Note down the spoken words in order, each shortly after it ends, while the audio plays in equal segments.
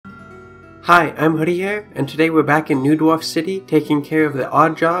Hi, I'm Hoodie here, and today we're back in New Dwarf City taking care of the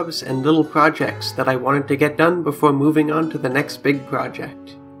odd jobs and little projects that I wanted to get done before moving on to the next big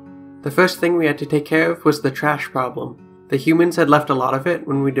project. The first thing we had to take care of was the trash problem. The humans had left a lot of it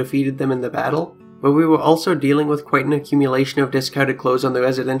when we defeated them in the battle, but we were also dealing with quite an accumulation of discarded clothes on the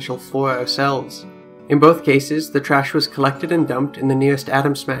residential floor ourselves. In both cases, the trash was collected and dumped in the nearest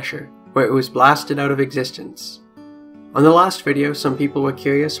atom smasher, where it was blasted out of existence. On the last video, some people were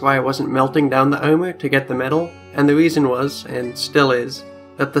curious why I wasn't melting down the armor to get the metal, and the reason was, and still is,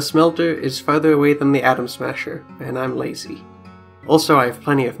 that the smelter is farther away than the atom smasher, and I'm lazy. Also, I have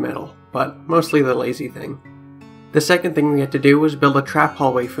plenty of metal, but mostly the lazy thing. The second thing we had to do was build a trap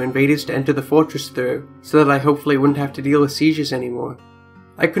hallway for invaders to enter the fortress through, so that I hopefully wouldn't have to deal with sieges anymore.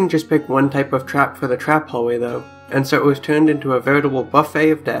 I couldn't just pick one type of trap for the trap hallway though, and so it was turned into a veritable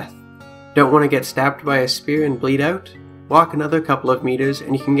buffet of death. Don't want to get stabbed by a spear and bleed out? Walk another couple of meters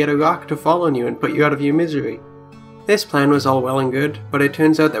and you can get a rock to fall on you and put you out of your misery. This plan was all well and good, but it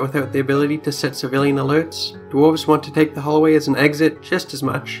turns out that without the ability to set civilian alerts, dwarves want to take the hallway as an exit just as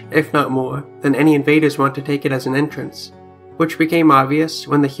much, if not more, than any invaders want to take it as an entrance. Which became obvious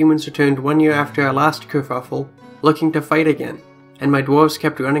when the humans returned 1 year after our last kerfuffle, looking to fight again, and my dwarves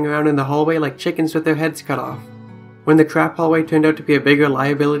kept running around in the hallway like chickens with their heads cut off. When the trap hallway turned out to be a bigger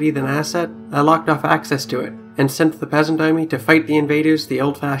liability than asset, I locked off access to it, and sent the peasant army to fight the invaders the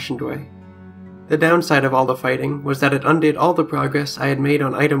old-fashioned way. The downside of all the fighting was that it undid all the progress I had made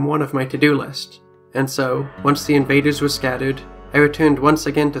on item 1 of my to-do list, and so, once the invaders were scattered, I returned once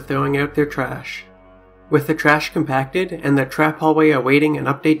again to throwing out their trash. With the trash compacted and the trap hallway awaiting an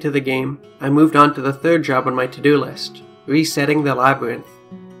update to the game, I moved on to the third job on my to-do list, resetting the labyrinth.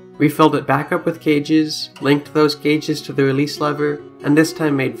 We filled it back up with cages, linked those cages to the release lever, and this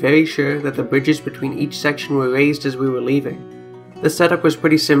time made very sure that the bridges between each section were raised as we were leaving. The setup was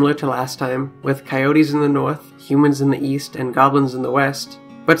pretty similar to last time, with coyotes in the north, humans in the east, and goblins in the west,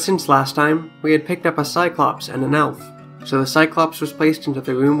 but since last time, we had picked up a cyclops and an elf, so the cyclops was placed into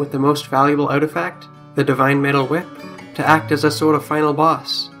the room with the most valuable artifact, the divine metal whip, to act as a sort of final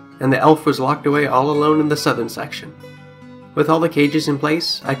boss, and the elf was locked away all alone in the southern section. With all the cages in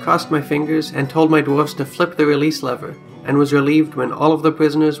place, I crossed my fingers and told my dwarves to flip the release lever, and was relieved when all of the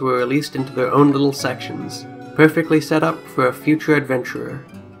prisoners were released into their own little sections, perfectly set up for a future adventurer.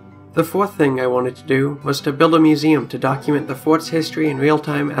 The fourth thing I wanted to do was to build a museum to document the fort's history in real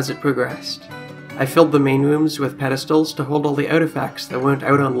time as it progressed. I filled the main rooms with pedestals to hold all the artifacts that weren't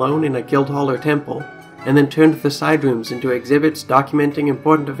out on loan in a guild hall or temple, and then turned the side rooms into exhibits documenting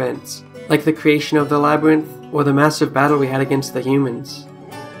important events, like the creation of the labyrinth or the massive battle we had against the humans.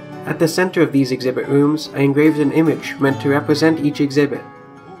 At the center of these exhibit rooms, I engraved an image meant to represent each exhibit.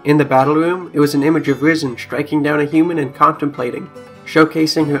 In the battle room, it was an image of Risen striking down a human and contemplating,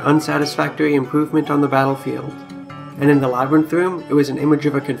 showcasing her unsatisfactory improvement on the battlefield. And in the labyrinth room, it was an image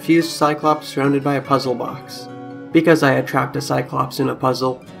of a confused Cyclops surrounded by a puzzle box, because I had trapped a Cyclops in a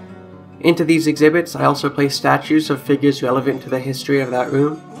puzzle. Into these exhibits, I also placed statues of figures relevant to the history of that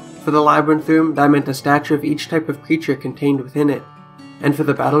room. For the labyrinth room, that meant a statue of each type of creature contained within it. And for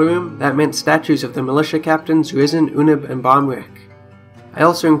the battle room, that meant statues of the militia captains Risen, Unib, and Bomrick. I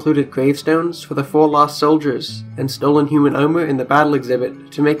also included gravestones for the 4 lost soldiers and stolen human armor in the battle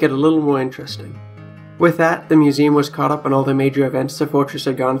exhibit to make it a little more interesting. With that, the museum was caught up on all the major events the fortress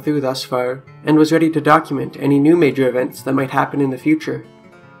had gone through thus far, and was ready to document any new major events that might happen in the future.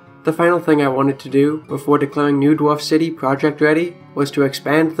 The final thing I wanted to do, before declaring New Dwarf City project ready, was to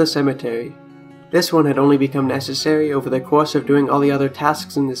expand the cemetery. This one had only become necessary over the course of doing all the other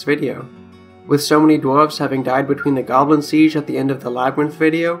tasks in this video. With so many dwarves having died between the goblin siege at the end of the labyrinth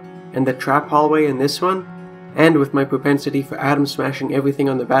video, and the trap hallway in this one, and with my propensity for atom smashing everything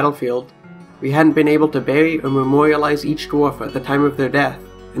on the battlefield, we hadn't been able to bury or memorialize each dwarf at the time of their death,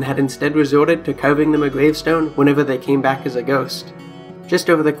 and had instead resorted to carving them a gravestone whenever they came back as a ghost. Just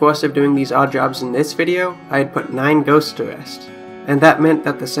over the course of doing these odd jobs in this video, I had put 9 ghosts to rest, and that meant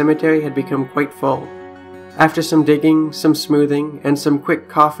that the cemetery had become quite full. After some digging, some smoothing, and some quick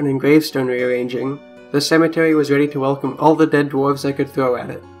coffin and gravestone rearranging, the cemetery was ready to welcome all the dead dwarves I could throw at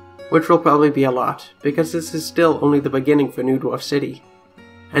it, which will probably be a lot, because this is still only the beginning for New Dwarf City.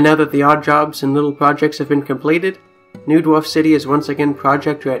 And now that the odd jobs and little projects have been completed, New Dwarf City is once again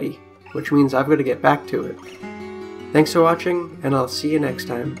project ready, which means I've got to get back to it. Thanks for watching, and I'll see you next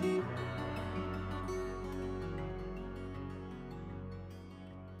time.